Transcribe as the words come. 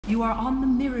You are on the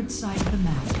mirrored side of the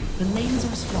map. The lanes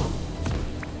are swapped.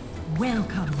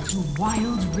 Welcome to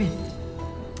Wild Rift.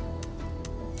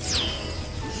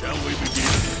 Shall we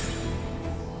begin?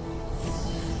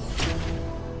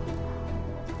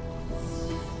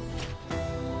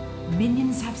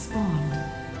 Minions have spawned.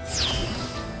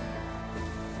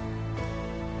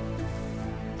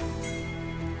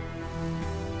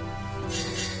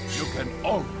 You can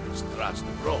always trust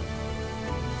Braum.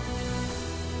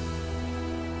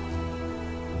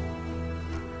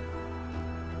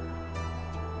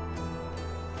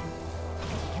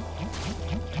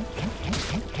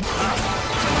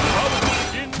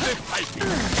 In the fighting.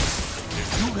 If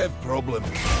you have problems,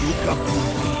 you come to me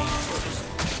first.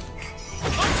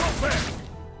 Not so fast!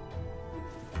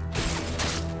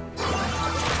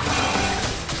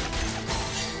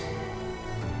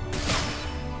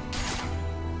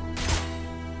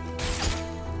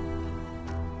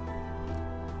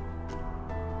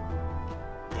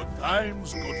 Good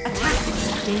times, good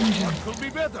friends. Danger. What could be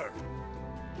better?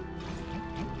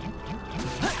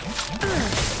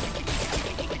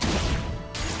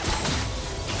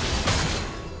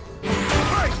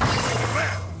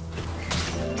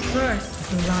 First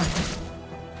blood.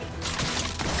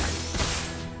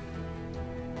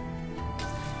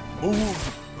 Move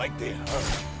like they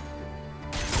hurt.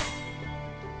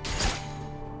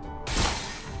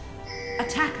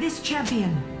 Attack this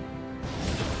champion.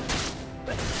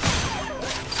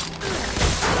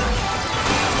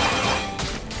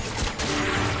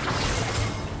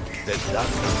 The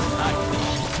darker the night,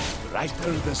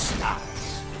 brighter the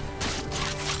stars.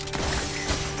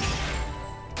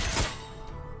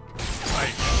 My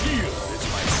shield is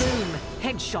my Boom!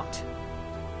 Headshot.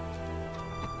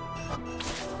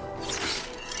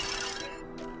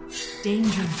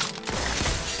 Danger.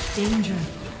 Danger.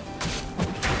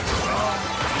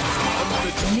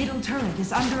 The middle turret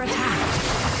is under attack.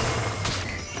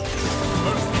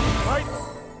 First we fight,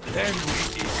 then we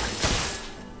eat.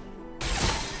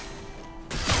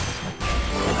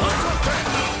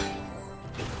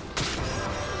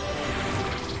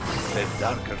 The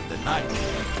darker the night,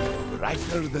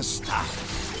 brighter the stars.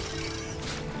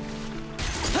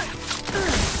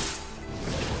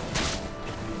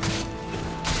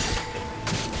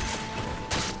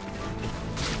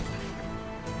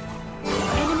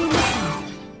 Enemy missile.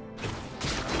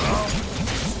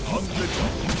 On the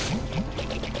job.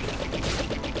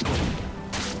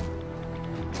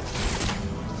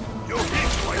 You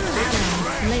hit my Ally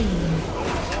slain.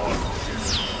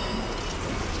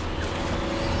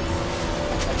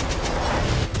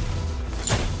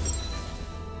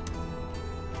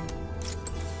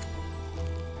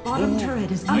 Bottom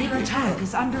turret is under attack.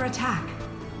 Is under attack.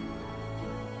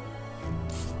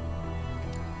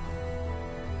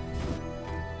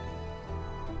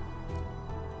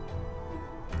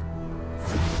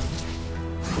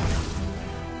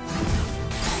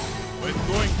 When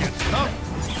going gets tough,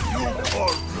 you are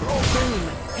wrong. Boom!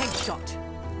 Headshot.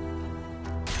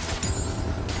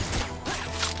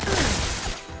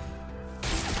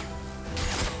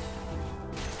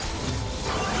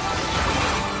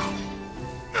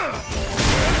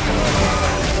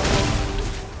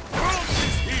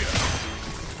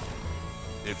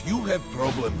 If you have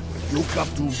problem, you come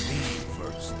to me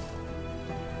first.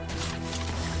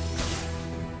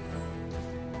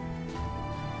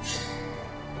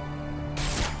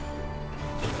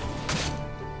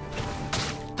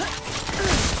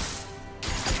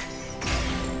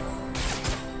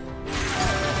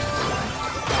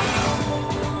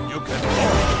 You can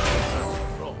always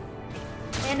control.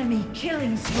 Enemy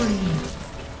killing spree.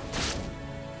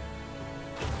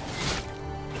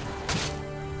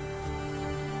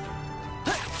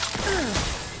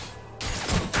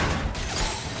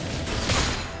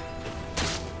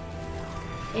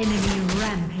 Enemy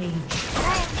rampage.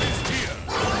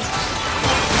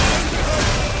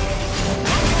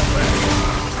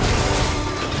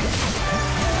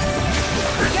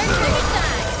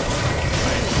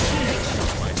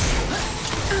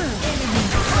 Enemy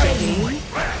slain.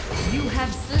 You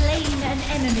have slain an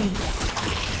enemy.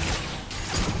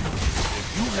 If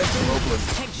you have problem,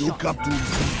 you come to me.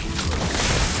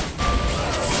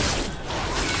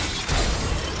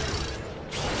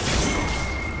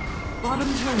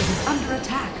 Bottom turret is under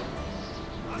attack.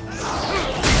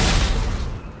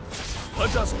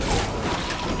 Let us go.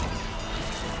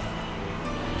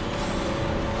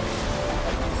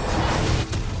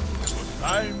 Good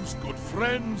times, good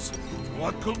friends.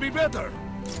 What could be better?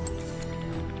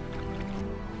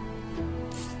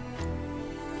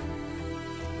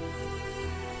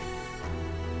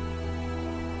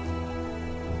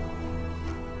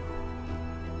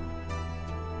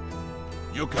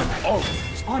 You can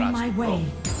always On trust my way.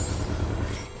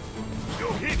 You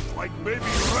hit like baby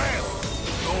ram.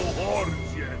 No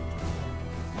horns yet.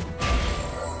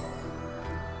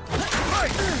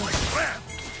 Right, like ram.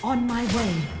 On my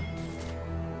way.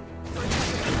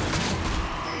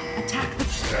 Attack the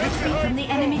retreat from the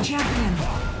enemy champion.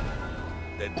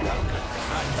 The darker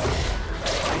night.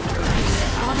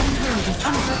 Bottom turret is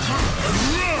under attack.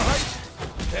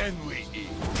 Then we eat.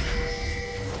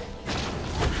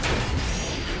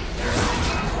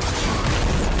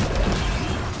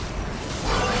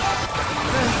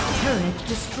 First turret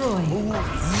destroyed.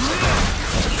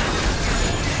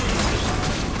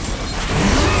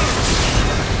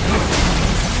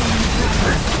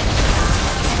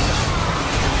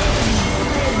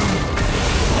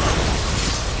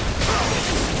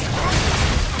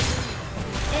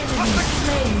 Enemy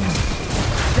slain.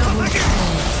 Double kill.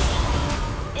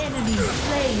 Enemy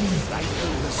slain.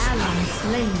 Ally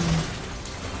slain.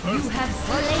 You have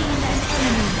slain an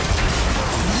enemy.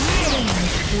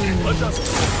 Let us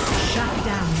Shut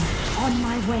down. On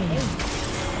my way.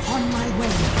 On my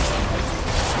way.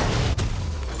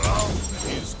 Braum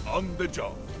is on the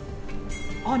job.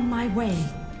 On my way.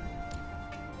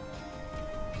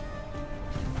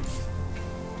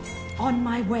 On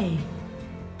my way.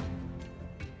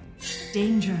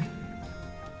 Danger.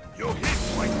 You hit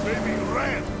like baby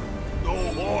ram. No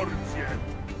horns yet.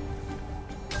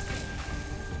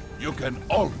 You can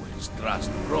always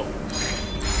trust Braum.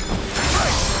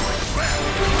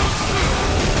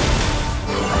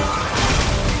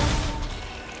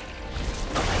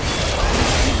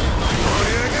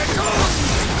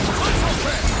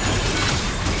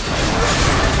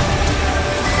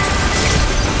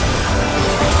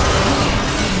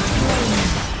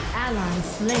 Ally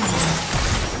slain.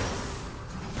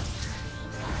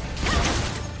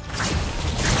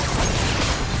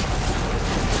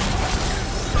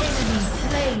 Enemy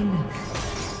slain.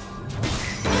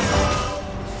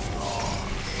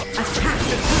 Attack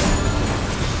the turret.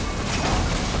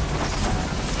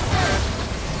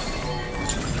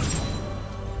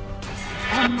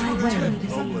 On my way. It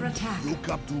is under attack. You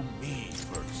come to me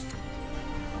first.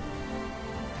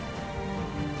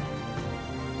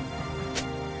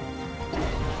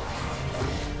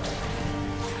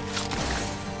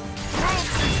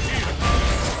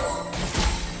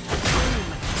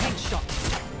 Headshot.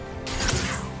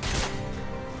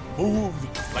 Move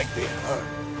like they hurt.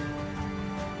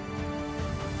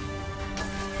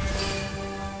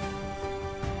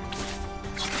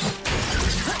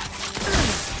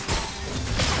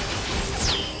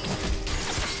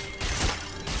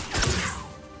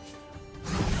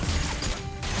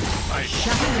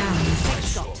 Shut down.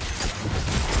 Headshot.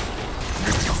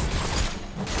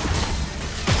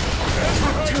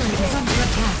 Top turret is under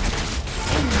attack.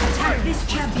 Attack this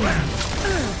champion.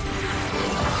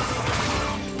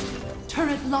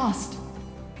 Turret lost.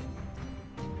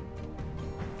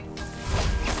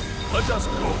 Let us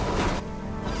go.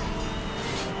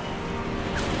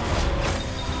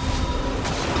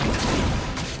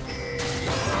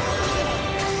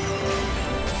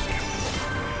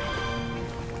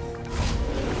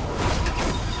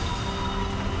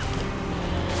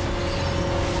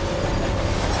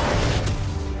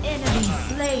 Enemy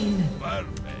slain.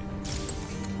 Perfect.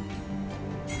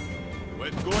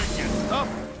 When going gets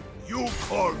tough, you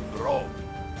call Braum.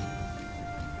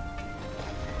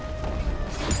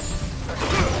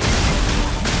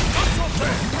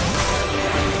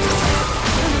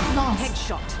 Turret lost.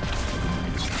 Headshot.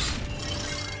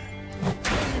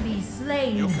 Enemy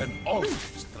slain. You can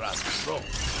always trust Braum.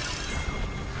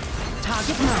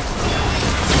 Target marked.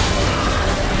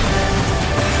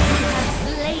 You have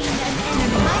slain an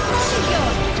enemy. My fault is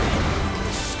yours.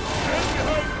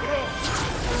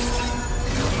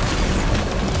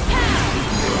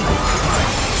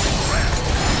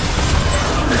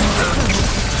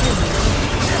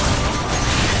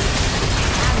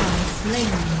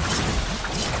 Slain.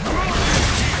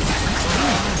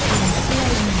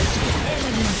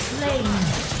 Enemy slain.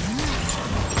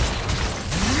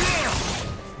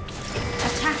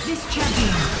 Attack this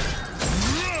champion.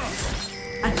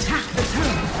 Attack the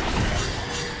turret.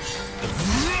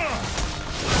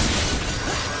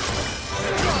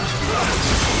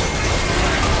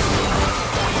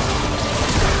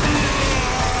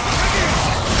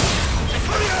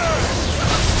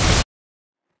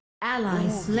 Ally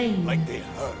slain. Like they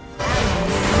hurt.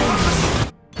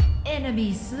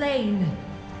 Enemy slain.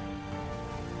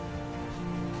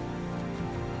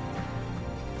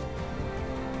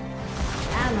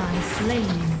 Ally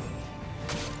slain.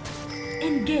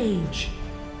 Engage.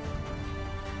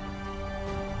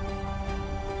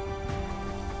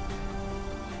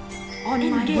 On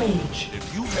my way.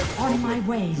 If you have On problem, my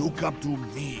way. you come to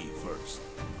me first.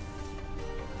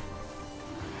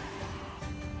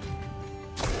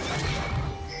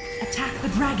 Attack the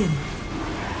dragon.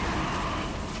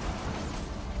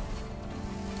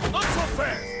 Not so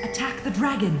fast! Attack the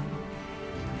dragon.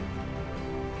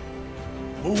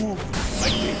 Move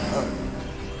like they hurt.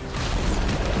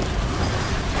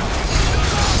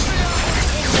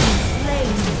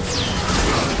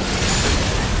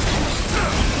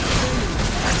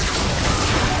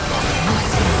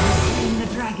 Slain the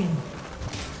dragon.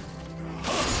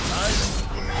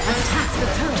 Attack the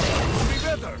turret. Be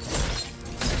better!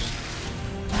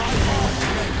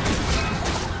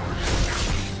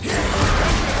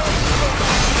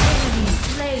 Enemy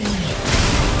slain.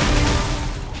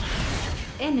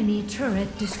 Enemy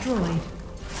turret destroyed.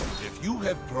 If you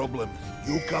have problem,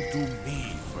 you come to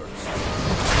me first.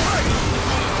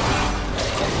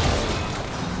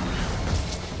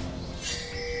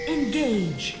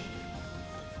 Engage.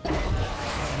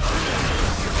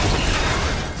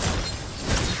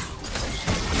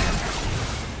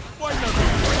 Why not?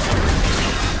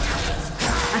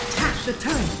 Attack the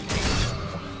turret.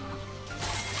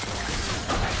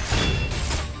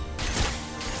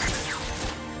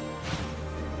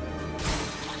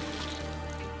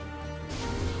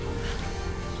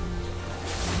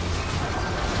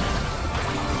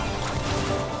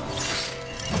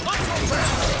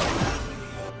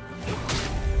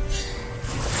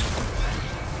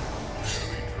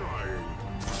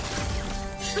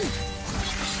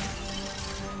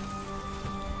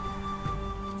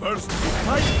 First we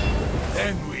fight,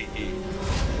 then we eat.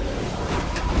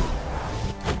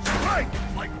 Strike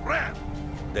like ram.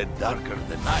 The darker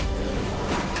the night,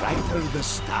 the brighter the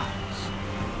stars.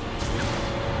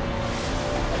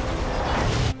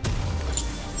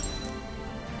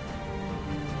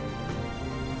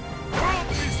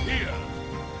 Braum is here.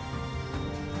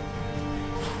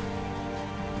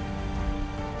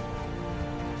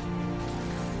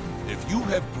 If you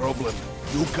have problem,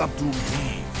 you come to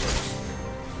me first.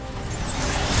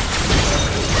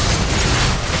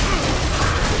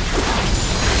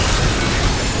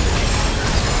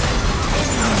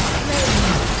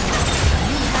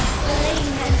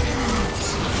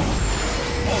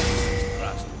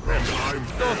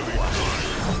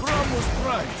 Braum was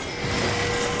right.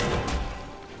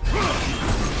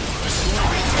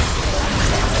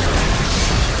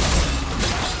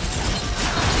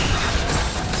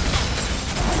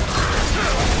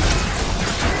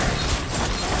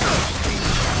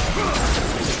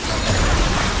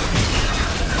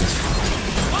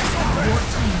 Your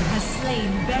team has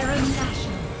slain Baron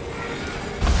Nashor.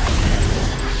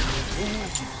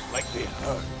 Move like they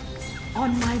hurt.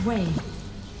 On my way.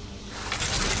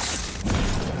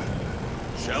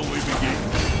 Shall we begin?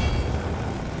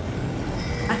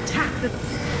 Attack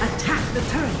the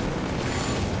turret.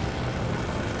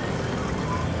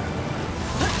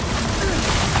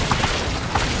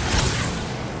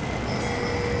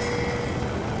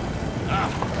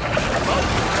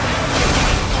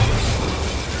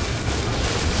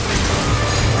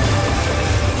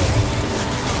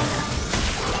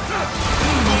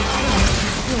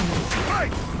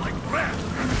 Right, like ram.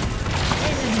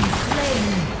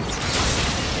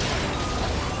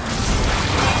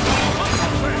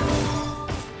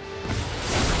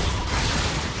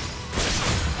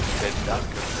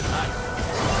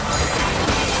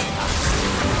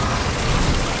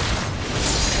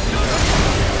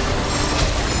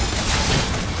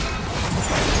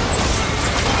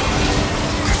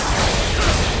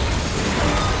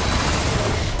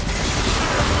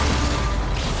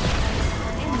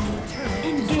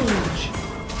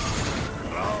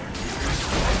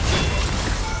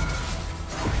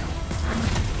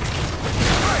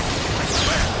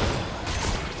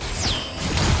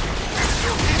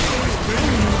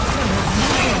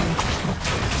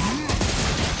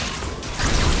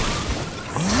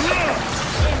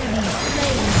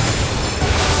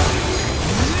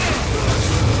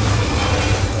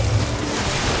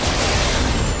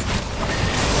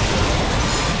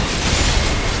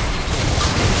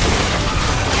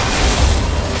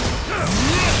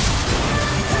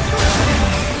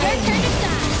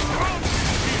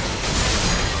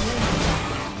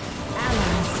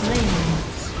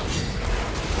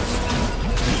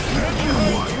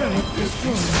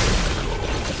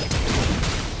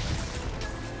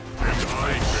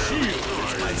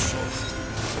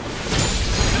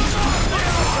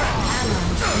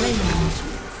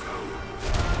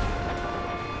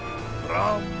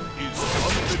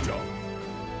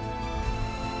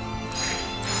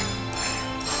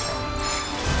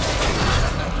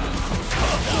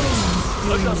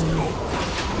 Let us go.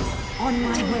 On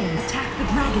my way, attack the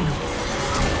dragon.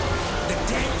 The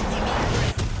dead will not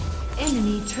rest.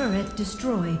 Enemy turret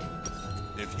destroyed.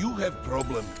 If you have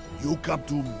problem, you come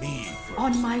to me first.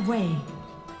 On my way.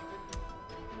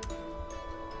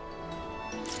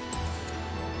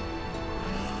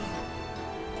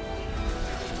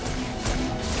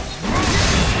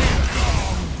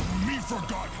 Me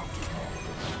forgot how to talk.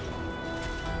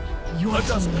 Your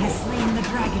Let us team go. has slain the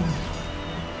dragon.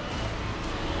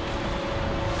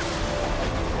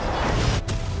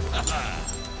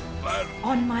 Well,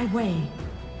 On my way.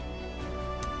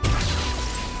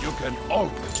 you can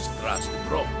always trust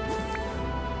Braum.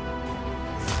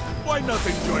 Why not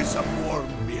enjoy some warm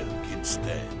milk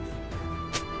instead?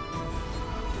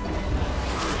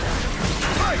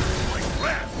 Fight, my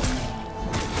friend!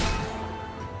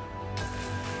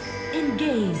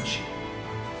 Engage.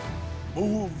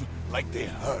 Move like they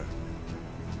heard.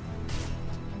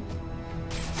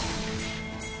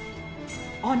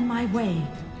 On my way.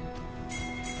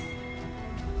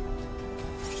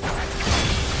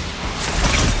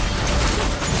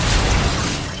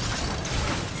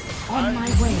 On my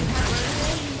way.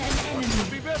 What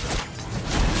could be better?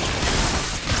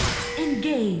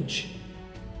 Engage.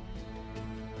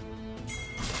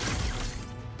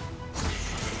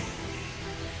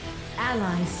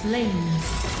 Ally slain.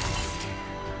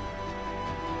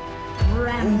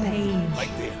 Rampage.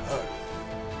 Like they heard.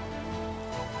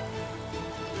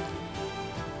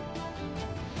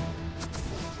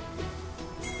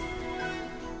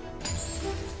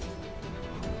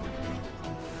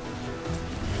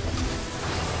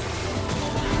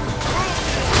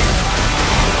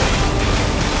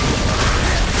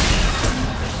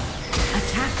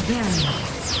 Attack barrier.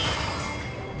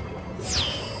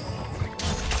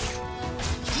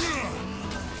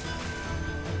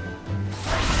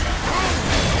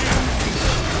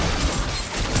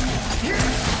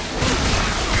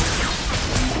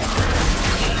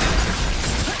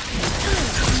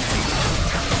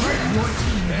 Your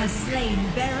team has slain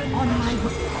Baron on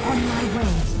my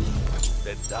way.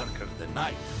 The darker the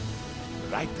night,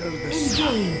 brighter the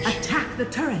sun. Engage. Attack the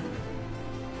turret.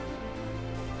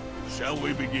 Shall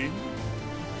we begin?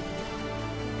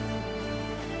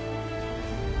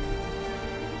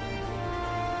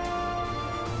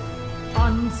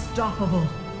 Unstoppable.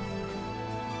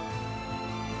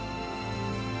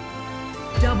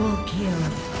 Double kill.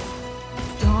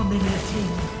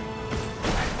 Dominating.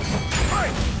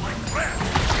 Fight, my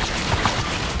friend!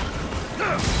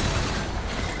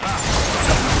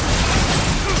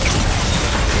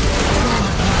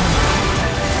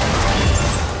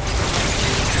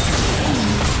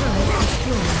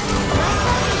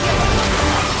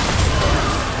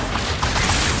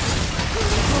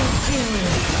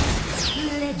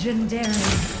 Legendary.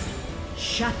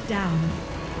 Shut down.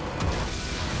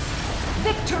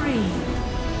 Victory!